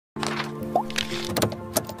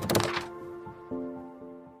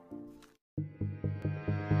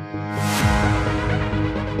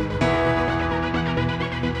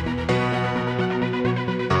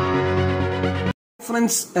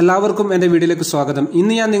Friends, എല്ലാവർക്കും എൻ്റെ വീഡിയോയിലേക്ക് സ്വാഗതം.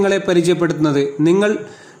 ഇന്ന് ഞാൻ നിങ്ങളെ പരിചയപ്പെടുത്തുന്നത് നിങ്ങൾ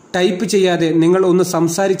ടൈപ്പ് ചെയ്യാതെ നിങ്ങൾ ഒന്ന്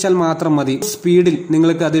സംസാരിച്ചാൽ മാത്രം മതി, സ്പീഡിൽ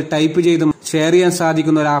നിങ്ങൾക്ക് അത് ടൈപ്പ് ചെയ്ത് ഷെയർ ചെയ്യാൻ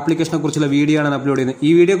സാധിക്കുന്ന ഒരു ആപ്ലിക്കേഷനെ കുറിച്ചുള്ള വീഡിയോ ആണ് അപ്ലോഡ് ചെയ്യുന്നത്. ഈ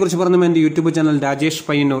വീഡിയോ കുറിച്ച് പറഞ്ഞാൽ എൻ്റെ യൂട്യൂബ് ചാനൽ രാജേഷ്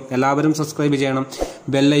പയ്യന്നൂർ. എല്ലാവരും സബ്സ്ക്രൈബ് ചെയ്യണം,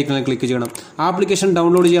 ബെൽ ഐക്കണിൽ ക്ലിക്ക് ചെയ്യണം. ആപ്ലിക്കേഷൻ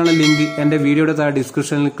ഡൗൺലോഡ് ചെയ്യാനുള്ള ലിങ്ക് എൻ്റെ വീഡിയോയുടെ താഴെ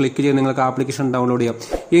ഡിസ്ക്രിപ്ഷനിൽ ക്ലിക്ക് ചെയ്ത് നിങ്ങൾക്ക് ആപ്ലിക്കേഷൻ ഡൗൺലോഡ് ചെയ്യാം.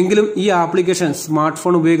 എങ്കിലും ഈ ആപ്ലിക്കേഷൻ സ്മാർട്ട്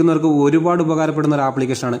ഫോൺ ഉപയോഗിക്കുന്നവർക്ക് ഒരുപാട് ഉപകാരപ്പെടുന്ന ഒരു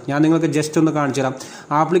ആപ്ലിക്കേഷനാണ്. ഞാൻ നിങ്ങൾക്ക് ജസ്റ്റ് ഒന്ന് കാണിച്ചു തരാം.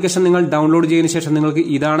 ആപ്ലിക്കേഷൻ നിങ്ങൾ ഡൗൺലോഡ് ചെയ്തതിനു ശേഷം നിങ്ങൾക്ക്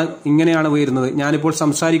ഇങ്ങനെയാണ് വരുന്നത്. ഞാനിപ്പോൾ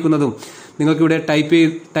സംസാരിക്കുന്നതും നിങ്ങൾക്ക് ഇവിടെ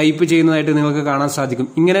ടൈപ്പ് ചെയ്യുന്നതായിട്ട് നിങ്ങൾക്ക് കാണാൻ സാധിക്കും.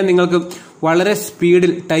 ഇങ്ങനെ നിങ്ങൾക്ക് വളരെ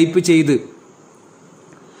സ്പീഡിൽ ടൈപ്പ് ചെയ്ത്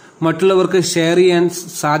മറ്റുള്ളവർക്ക് ഷെയർ ചെയ്യാൻ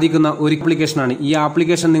സാധിക്കുന്ന ഒരു ആപ്ലിക്കേഷനാണ്. ഈ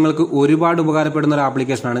ആപ്ലിക്കേഷൻ നിങ്ങൾക്ക് ഒരുപാട് ഉപകാരപ്പെടുന്ന ഒരു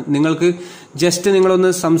ആപ്ലിക്കേഷനാണ്. നിങ്ങൾക്ക് ജസ്റ്റ്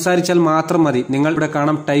നിങ്ങളൊന്ന് സംസാരിച്ചാൽ മാത്രം മതി. നിങ്ങൾ ഇവിടെ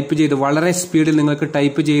കാണാം, ടൈപ്പ് ചെയ്ത് വളരെ സ്പീഡിൽ നിങ്ങൾക്ക്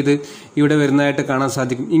ടൈപ്പ് ചെയ്ത് ഇവിടെ വരുന്നതായിട്ട് കാണാൻ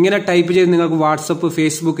സാധിക്കും. ഇങ്ങനെ ടൈപ്പ് ചെയ്ത് നിങ്ങൾക്ക് വാട്സപ്പ്,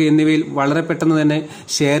 ഫേസ്ബുക്ക് എന്നിവയിൽ വളരെ പെട്ടെന്ന് തന്നെ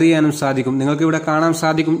ഷെയർ ചെയ്യാനും സാധിക്കും. നിങ്ങൾക്ക് ഇവിടെ കാണാൻ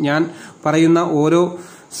സാധിക്കും, ഞാൻ പറയുന്ന ഓരോ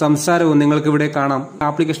സംസാരവും നിങ്ങൾക്ക് ഇവിടെ കാണാം.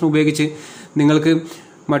 ആപ്ലിക്കേഷൻ ഉപയോഗിച്ച് നിങ്ങൾക്ക്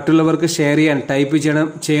മറ്റുള്ളവർക്ക് ഷെയർ ചെയ്യാൻ ടൈപ്പ്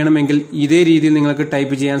ചെയ്യണമെങ്കിൽ ഇതേ രീതിയിൽ നിങ്ങൾക്ക്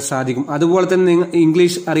ടൈപ്പ് ചെയ്യാൻ സാധിക്കും. അതുപോലെ തന്നെ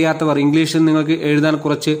ഇംഗ്ലീഷ് അറിയാത്തവർ, ഇംഗ്ലീഷിൽ നിങ്ങൾക്ക് എഴുതാൻ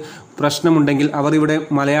കുറച്ച് പ്രശ്നമുണ്ടെങ്കിൽ അവർ ഇവിടെ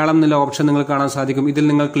മലയാളം എന്നുള്ള ഓപ്ഷൻ നിങ്ങൾക്ക് കാണാൻ സാധിക്കും. ഇതിൽ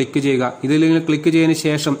നിങ്ങൾ ക്ലിക്ക് ചെയ്യുക. ഇതിൽ നിങ്ങൾ ക്ലിക്ക് ചെയ്തതിന്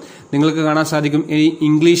ശേഷം നിങ്ങൾക്ക് കാണാൻ സാധിക്കും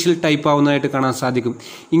ഇംഗ്ലീഷിൽ ടൈപ്പ് ആവുന്നതായിട്ട് കാണാൻ സാധിക്കും.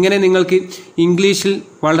 ഇങ്ങനെ നിങ്ങൾക്ക് ഇംഗ്ലീഷിൽ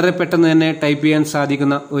വളരെ പെട്ടെന്ന് തന്നെ ടൈപ്പ് ചെയ്യാൻ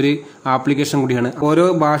സാധിക്കുന്ന ഒരു ആപ്ലിക്കേഷൻ കൂടിയാണ്. ഓരോ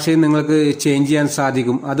ഭാഷയും നിങ്ങൾക്ക് ചേഞ്ച് ചെയ്യാൻ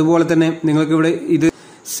സാധിക്കും. അതുപോലെ തന്നെ നിങ്ങൾക്ക് ഇവിടെ ഇത്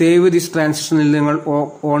സേവ് ദിസ് ട്രാൻസാക്ഷനിൽ നിങ്ങൾ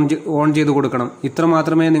ഓൺ ചെയ്ത് കൊടുക്കണം. ഇത്ര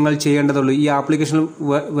മാത്രമേ നിങ്ങൾ ചെയ്യേണ്ടതുള്ളൂ. ഈ ആപ്ലിക്കേഷനിൽ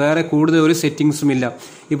വേറെ കൂടുതൽ ഒരു സെറ്റിംഗ്സും ഇല്ല.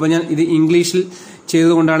 ഇപ്പോൾ ഞാൻ ഇത് ഇംഗ്ലീഷിൽ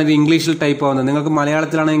ചെയ്തുകൊണ്ടാണ് ഇത് ഇംഗ്ലീഷിൽ ടൈപ്പ് ആവുന്നത്. നിങ്ങൾക്ക്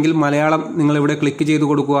മലയാളത്തിലാണെങ്കിൽ മലയാളം നിങ്ങൾ ഇവിടെ ക്ലിക്ക് ചെയ്ത്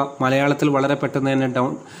കൊടുക്കുക. മലയാളത്തിൽ വളരെ പെട്ടെന്ന് തന്നെ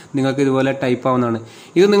നിങ്ങൾക്ക് ഇതുപോലെ ടൈപ്പ് ആവുന്നതാണ്.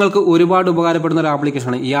 ഇത് നിങ്ങൾക്ക് ഒരുപാട് ഉപകാരപ്പെടുന്ന ഒരു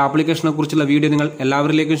ആപ്ലിക്കേഷനാണ്. ഈ ആപ്ലിക്കേഷനെ കുറിച്ചുള്ള വീഡിയോ നിങ്ങൾ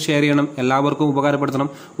എല്ലാവരിലേക്കും ഷെയർ ചെയ്യണം, എല്ലാവർക്കും ഉപകാരപ്പെടുത്തണം.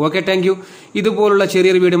 Okay, thank you. ഇതുപോലുള്ള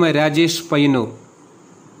ചെറിയൊരു വീഡിയോയുമായി രാജേഷ് പയ്യന്നൂർ.